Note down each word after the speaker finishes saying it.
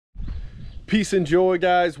Peace and joy,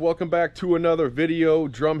 guys. Welcome back to another video.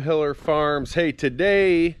 Drumheller Farms. Hey,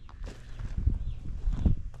 today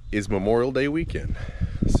is Memorial Day weekend,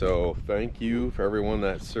 so thank you for everyone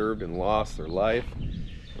that served and lost their life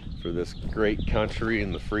for this great country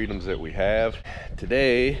and the freedoms that we have.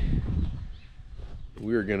 Today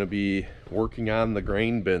we are going to be working on the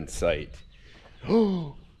grain bin site.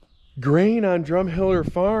 Oh, grain on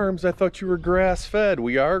Drumheller Farms. I thought you were grass-fed.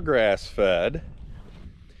 We are grass-fed,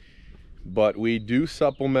 but we do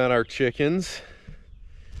supplement our chickens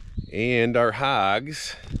and our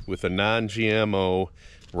hogs with a non-GMO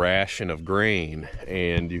ration of grain.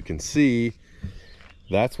 And you can see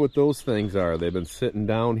that's what those things are. They've been sitting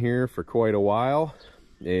down here for quite a while,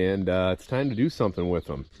 and it's time to do something with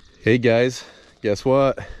them. Hey guys, guess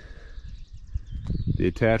what? The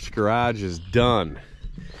attached garage is done.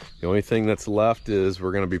 The only thing that's left is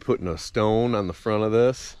we're going to be putting a stone on the front of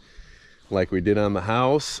this like we did on the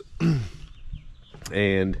house.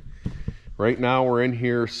 And right now we're in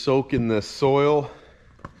here soaking this soil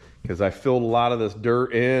because I filled a lot of this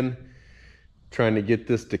dirt in, trying to get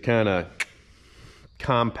this to kind of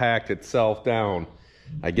compact itself down.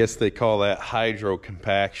 I guess they call that hydro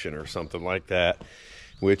compaction or something like that,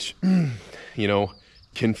 which you know,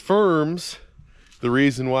 confirms the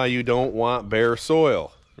reason why you don't want bare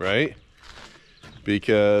soil, right?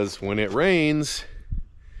 Because when it rains,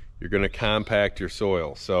 you're going to compact your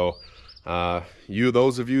soil. So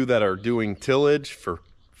those of you that are doing tillage for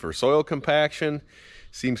soil compaction,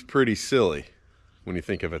 seems pretty silly when you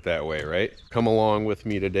think of it that way, right? Come along with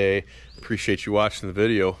me today. Appreciate you watching the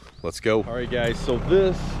video. Let's go. All right guys, so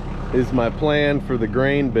this is my plan for the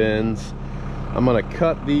grain bins. I'm gonna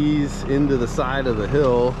cut these into the side of the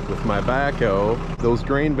hill with my backhoe. Those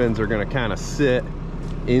grain bins are gonna kind of sit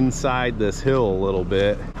inside this hill a little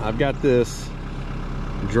bit. I've got this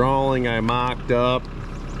drawing I mocked up,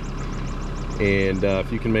 and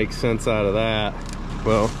if you can make sense out of that,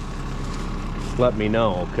 well, let me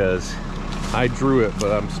know, because I drew it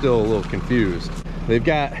but I'm still a little confused. They've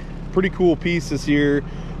got pretty cool pieces here.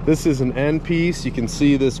 This is an end piece. You can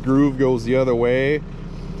see this groove goes the other way,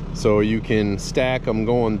 so you can stack them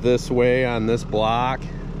going this way on this block,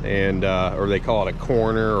 and or they call it a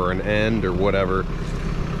corner or an end or whatever.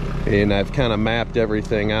 And I've kind of mapped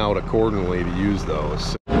everything out accordingly to use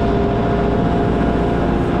those.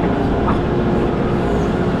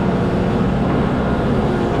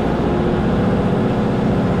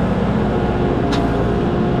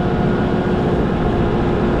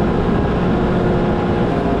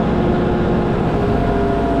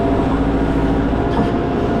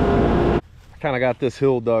 Kind of got this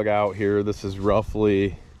hill dug out here. This is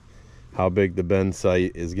roughly how big the bin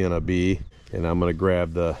site is gonna be, and I'm gonna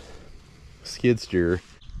grab the skid steer,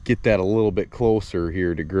 get that a little bit closer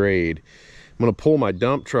here to grade. I'm gonna pull my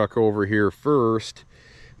dump truck over here first.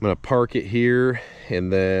 I'm gonna park it here,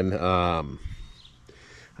 and then I'm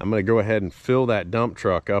gonna go ahead and fill that dump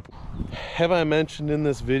truck up. Have I mentioned in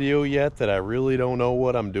this video yet that I really don't know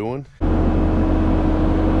what I'm doing?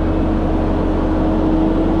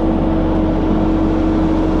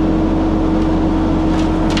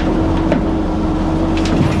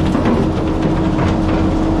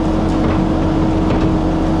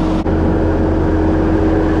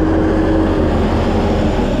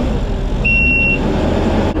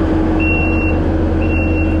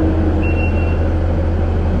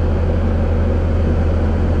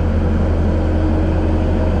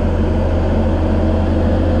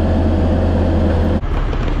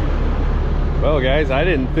 Guys, I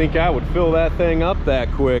didn't think I would fill that thing up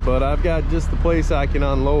that quick, but I've got just the place I can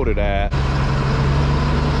unload it at.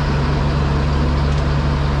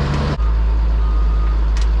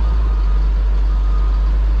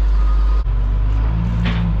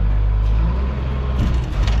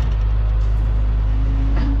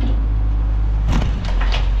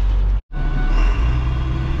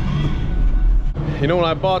 You know, when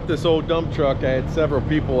I bought this old dump truck, I had several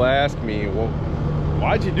people ask me, well,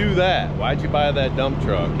 why'd you do that? Why'd you buy that dump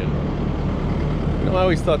truck? And you know, I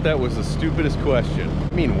always thought that was the stupidest question.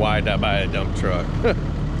 I mean, why'd I buy a dump truck?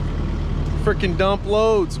 Freaking dump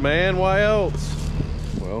loads, man. Why else?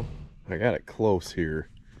 Well, I got it close here.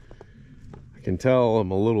 I can tell I'm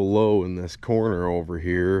a little low in this corner over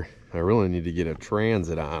here. I really need to get a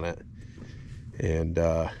transit on it, and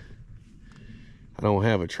I don't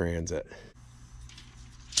have a transit.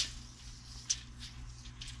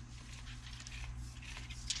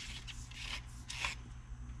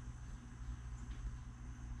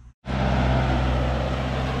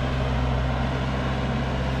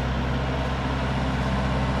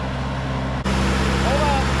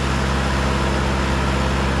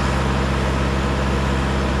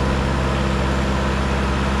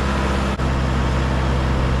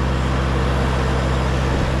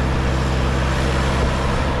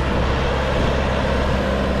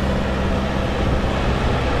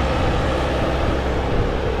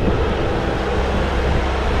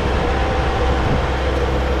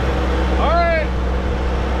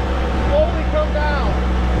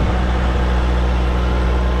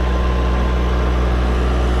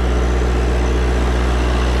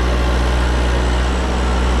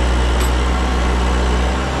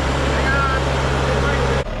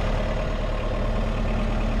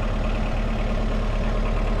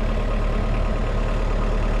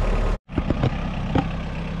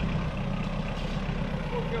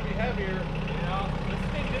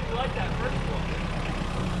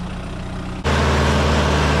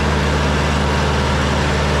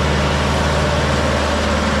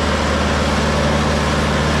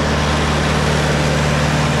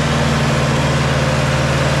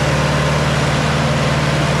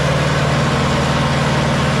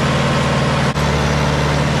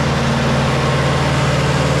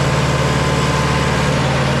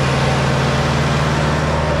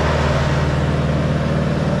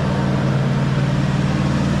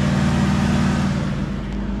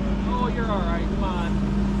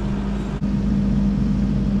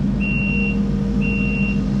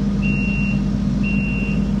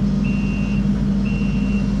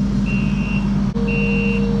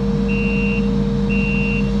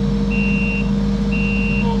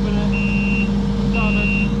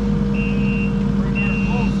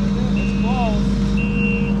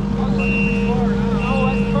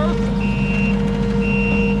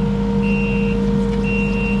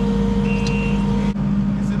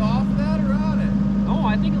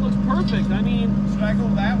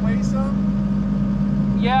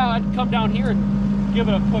 come down here and give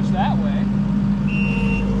it a push that way.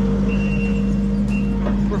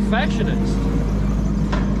 Perfectionist.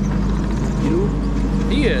 You?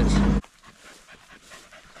 He is. I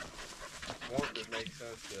wonder if it makes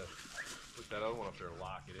sense to put that other one up there and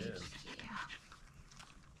lock it in.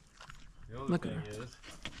 The other Look at thing her. is,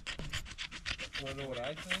 you wanna know what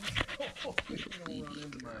I think? You don't run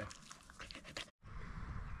into my...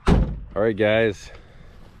 All right, guys.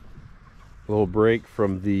 A little break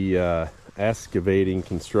from the excavating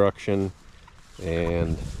construction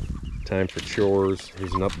and time for chores.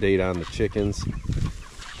 Here's an update on the chickens.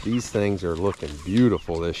 These things are looking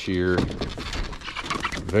beautiful this year.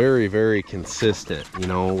 Very, very consistent. You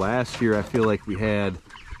know, last year I feel like we had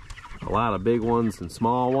a lot of big ones and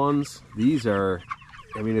small ones. These are,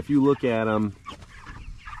 I mean, if you look at them,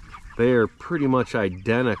 they are pretty much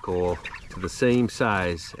identical to the same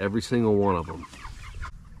size, every single one of them.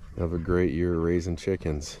 Have a great year raising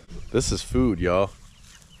chickens. This is food, y'all.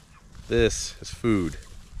 This is food.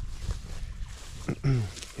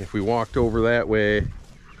 If we walked over that way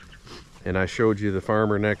and I showed you the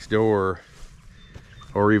farmer next door,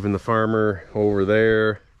 or even the farmer over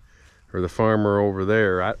there, or the farmer over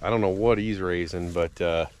there, I don't know what he's raising, but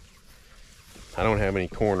I don't have any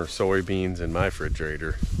corn or soybeans in my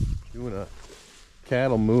refrigerator. Doing a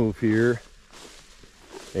cattle move here,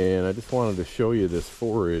 and I just wanted to show you this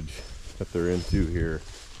forage that they're into here.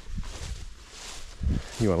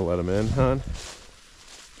 You want to let them in, hon?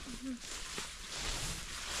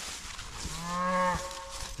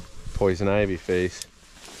 Poison ivy face.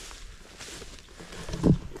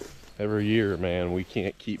 Every year, man, we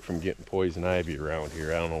can't keep from getting poison ivy around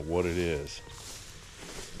here. I don't know what it is.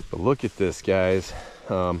 But look at this, guys.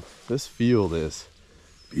 This field is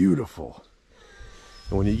beautiful.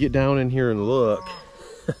 And when you get down in here and look,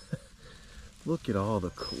 look at all the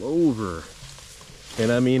clover.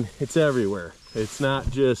 And I mean, it's everywhere. It's not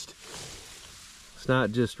just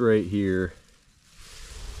right here.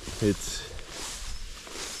 It's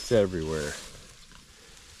everywhere.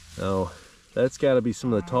 Now, that's got to be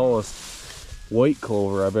some of the tallest white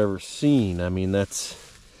clover I've ever seen. I mean, that's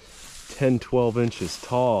 10, 12 inches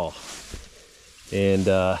tall. And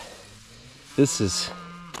this is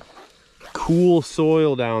cool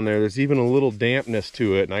soil down there. There's even a little dampness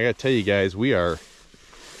to it. And I got to tell you guys, we are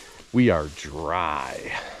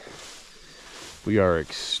dry. We are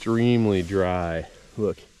extremely dry.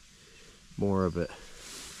 Look, more of it.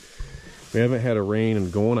 We haven't had a rain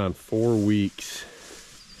in going on 4 weeks.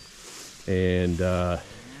 And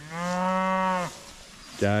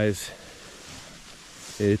guys,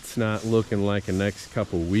 it's not looking like the next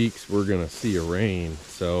couple weeks we're gonna see a rain.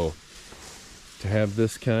 So to have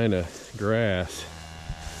this kind of grass,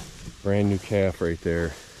 brand new calf right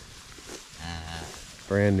there,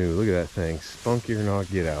 brand new. Look at that thing, spunkier than all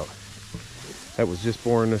get out. That was just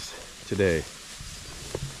born this today.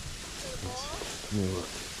 Let me look.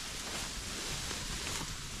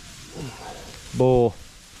 Bull.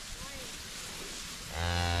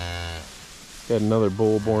 Got another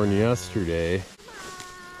bull born yesterday.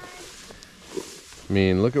 I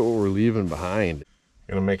mean, look at what we're leaving behind.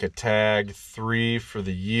 Gonna make a tag 3 for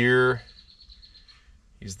the year.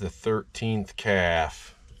 He's the 13th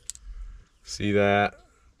calf. See that?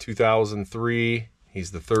 2003.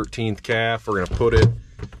 He's the 13th calf. We're gonna put it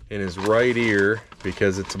in his right ear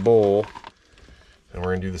because it's a bull. And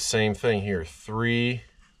we're gonna do the same thing here. 3,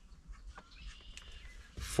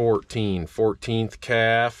 14. 14th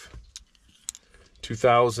calf.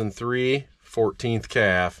 2003, 14th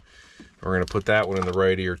calf. We're gonna put that one in the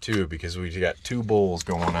right ear too because we got 2 bulls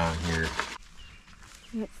going on here.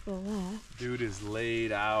 That's the left. Dude is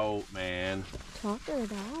laid out, man. Talk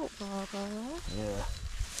it out, Baba. Yeah.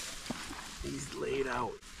 He's laid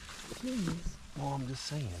out. Jeez. Well, I'm just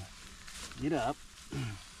saying. Get up.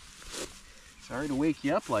 Sorry to wake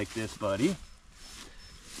you up like this, buddy.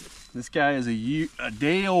 This guy is a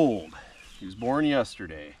day old. He was born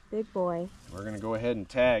yesterday. Big boy. We're gonna go ahead and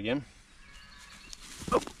tag him.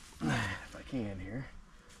 Oh, if I can here.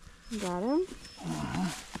 You got him?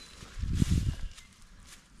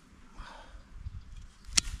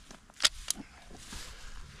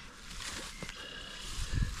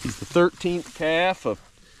 He's the 13th calf of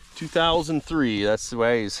 2003. That's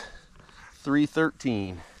why he's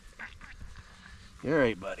 313. You all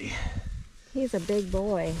right, buddy? He's a big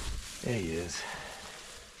boy. Yeah, he is.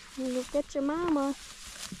 You look at your mama.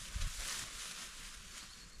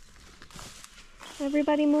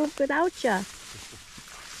 Everybody moved without you.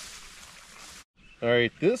 All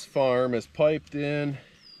right, this farm is piped in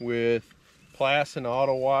with Plasson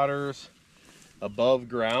Auto Waters above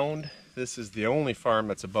ground. This is the only farm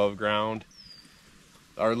that's above ground.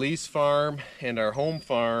 our lease farm and our home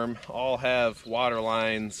farm all have water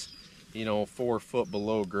lines, you know, 4 foot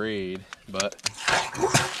below grade, but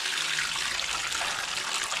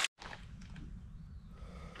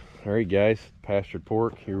all right guys, pastured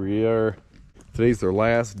pork, here we are. Today's their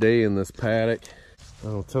last day in this paddock.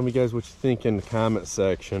 Tell me guys what you think in the comment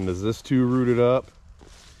section. Is this too rooted up?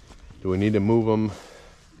 Do we need to move them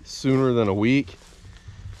sooner than a week?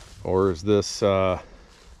 Or is this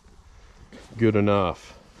good enough?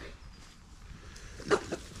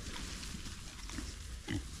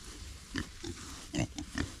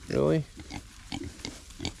 Really?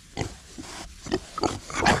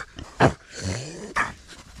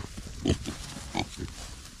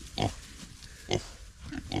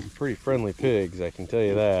 Pretty friendly pigs, I can tell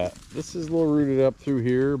you that. This is a little rooted up through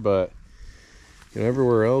here, but you know,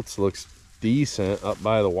 everywhere else looks decent up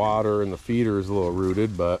by the water, and the feeder is a little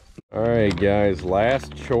rooted. But all right guys,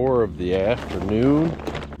 last chore of the afternoon.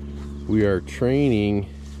 We are training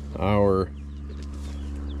our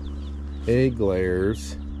egg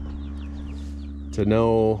layers to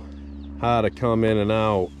know how to come in and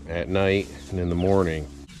out at night and in the morning.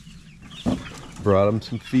 Brought them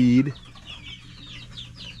some feed.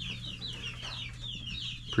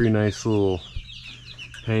 Pretty nice little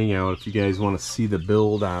hangout. If you guys want to see the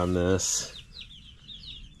build on this,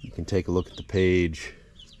 you can take a look at the page.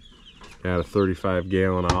 Got a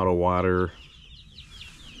 35-gallon auto water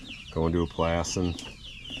going to a Plasson.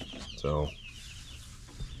 So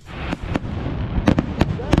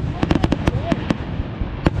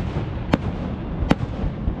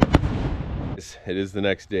it is the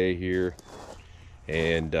next day here,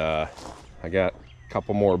 and I got a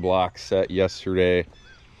couple more blocks set yesterday.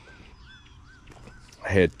 I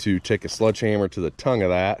had to take a sledgehammer to the tongue of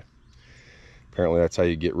that. Apparently that's how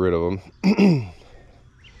you get rid of them.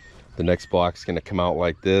 The next block's going to come out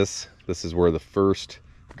like this. This is where the first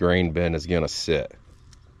grain bin is going to sit.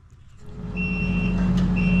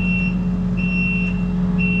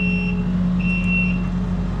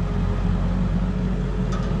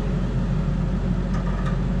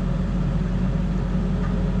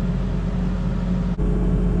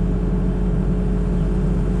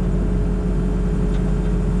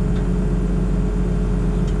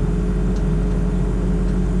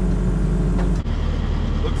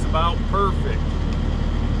 About perfect.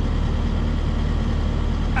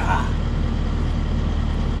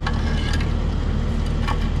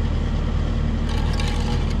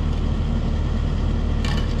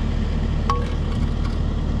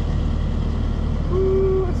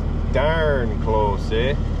 Ooh, that's darn close,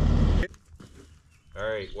 eh? All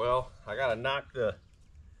right, well, I gotta knock the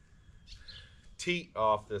teat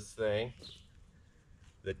off this thing,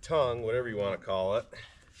 the tongue, whatever you want to call it.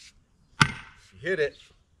 If you hit it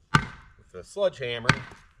the sledgehammer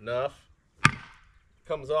enough,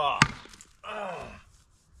 comes off.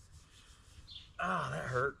 That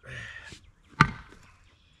hurt.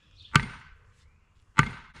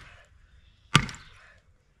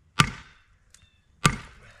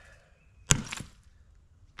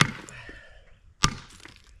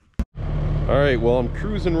 All right, well, I'm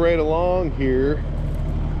cruising right along here.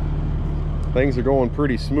 Things are going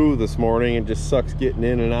pretty smooth this morning. It just sucks getting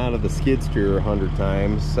in and out of the skid steer 100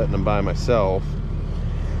 times, setting them by myself.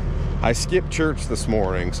 I skipped church this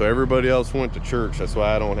morning, so everybody else went to church. That's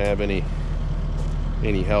why I don't have any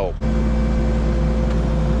help.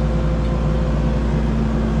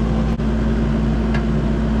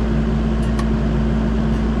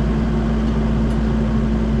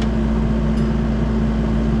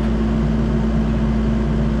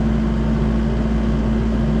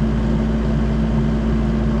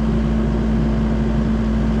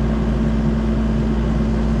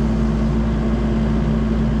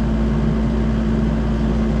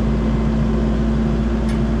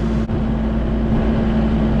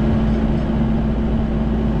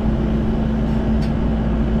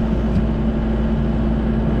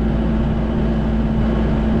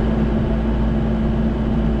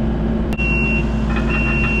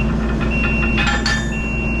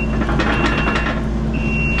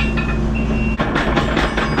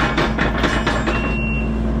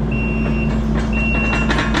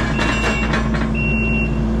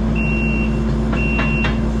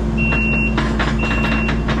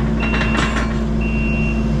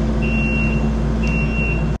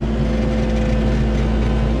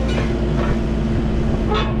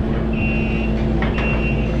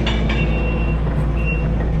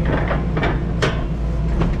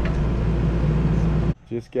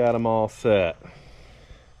 Just got them all set.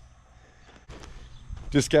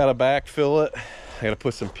 Just got to backfill it. I got to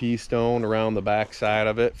put some pea stone around the back side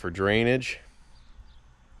of it for drainage.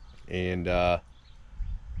 And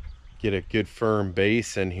get a good firm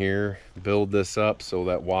base in here, build this up so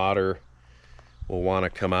that water will want to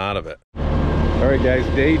come out of it. All right guys,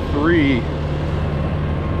 day 3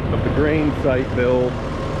 of the grain site build.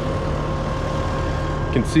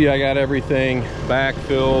 You can see I got everything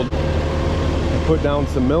backfilled. I put down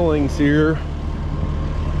some millings here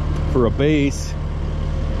for a base.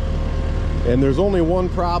 And there's only one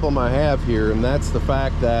problem I have here, and that's the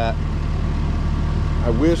fact that I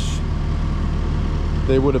wish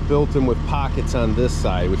they would have built them with pockets on this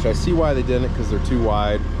side, which I see why they didn't, because they're too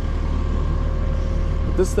wide.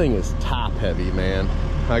 But this thing is top heavy, man.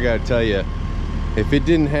 I gotta tell you, if it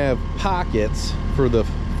didn't have pockets for the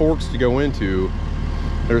forks to go into,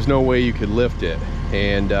 there's no way you could lift it.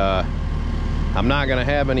 And I'm not gonna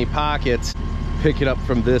have any pockets pick it up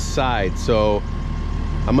from this side, so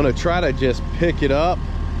I'm gonna try to just pick it up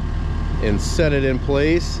and set it in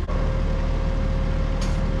place.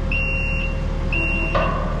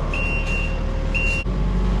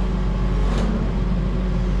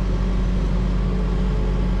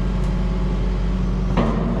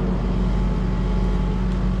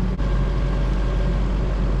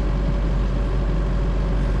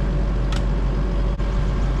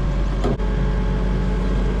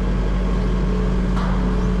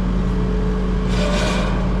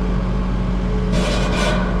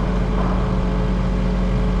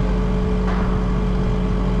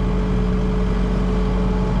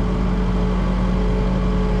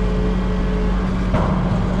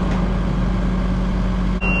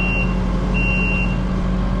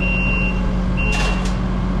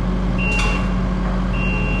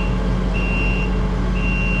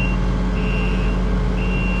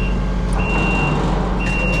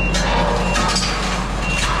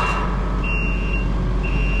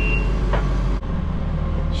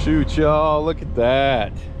 Shoot, y'all, look at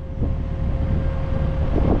that.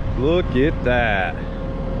 Look at that.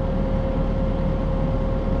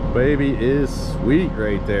 Baby is sweet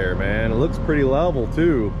right there, man. It looks pretty level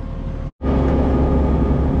too. All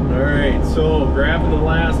right, so grabbing the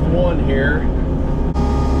last one here.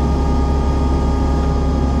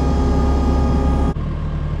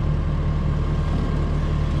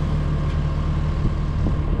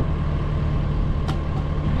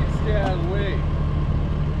 Stay out of the way.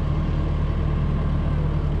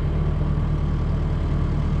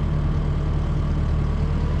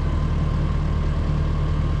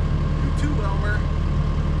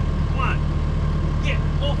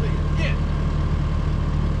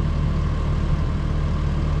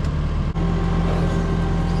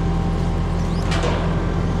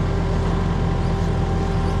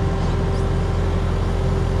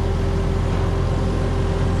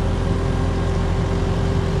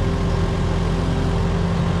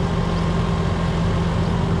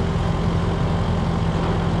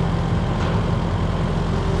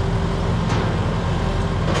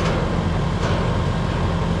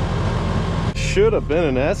 Should have been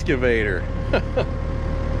an excavator.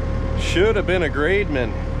 Should have been a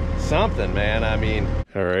grademan. Something, man. I mean,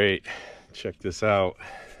 all right, check this out.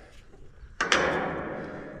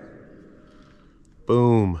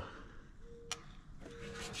 Boom.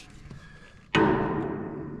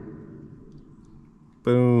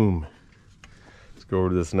 Boom. Let's go over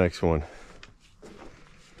to this next one.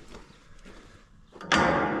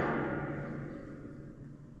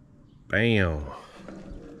 Bam.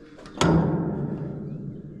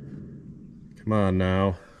 Come on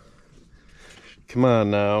now. Come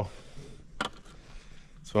on now.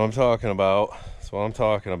 That's what I'm talking about. That's what I'm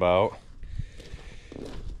talking about.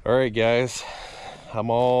 All right, guys. I'm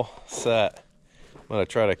all set. I'm going to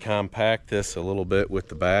try to compact this a little bit with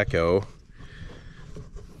the backhoe.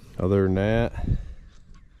 Other than that,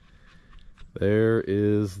 there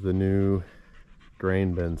is the new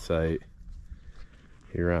grain bin site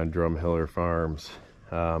here on Drumheller Farms.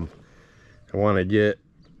 I want to get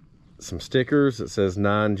some stickers that says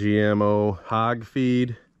non-GMO hog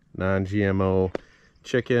feed, non-GMO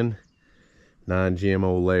chicken,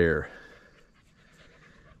 non-GMO layer,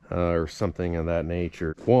 or something of that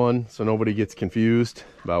nature. One, so nobody gets confused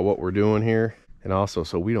about what we're doing here, and also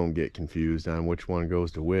so we don't get confused on which one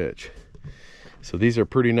goes to which. So these are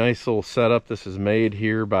pretty nice little setup. This is made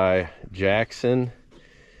here by Jackson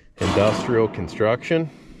Industrial Construction.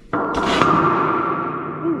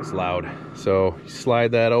 Ooh, it's loud. So you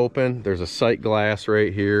slide that open. There's a sight glass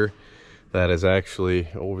right here that is actually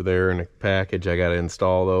over there in a package. I got to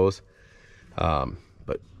install those.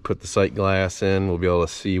 But put the sight glass in. We'll be able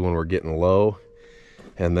to see when we're getting low.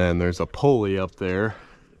 And then there's a pulley up there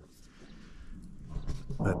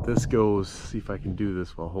that this goes. See if I can do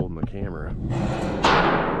this while holding the camera.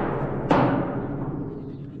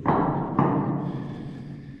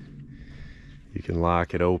 can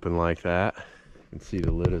lock it open like that. You can see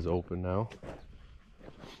the lid is open now.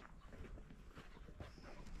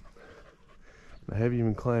 I haven't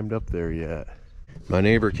even climbed up there yet. My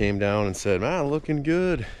neighbor came down and said, "Man, looking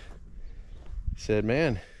good." He said,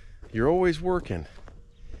 "Man, you're always working."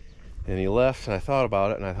 And he left, and I thought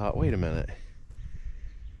about it, and I thought, wait a minute.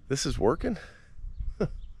 This is working?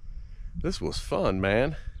 This was fun,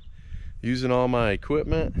 man. Using all my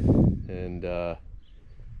equipment, and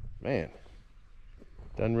man,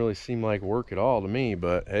 doesn't really seem like work at all to me,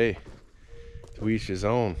 but hey, to each his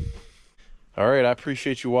own. All right, I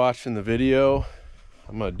appreciate you watching the video.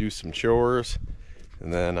 I'm gonna do some chores,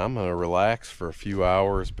 and then I'm gonna relax for a few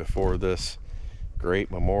hours before this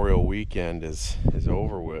great Memorial weekend is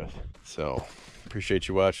over with. So appreciate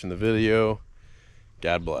you watching the video.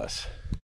 God bless.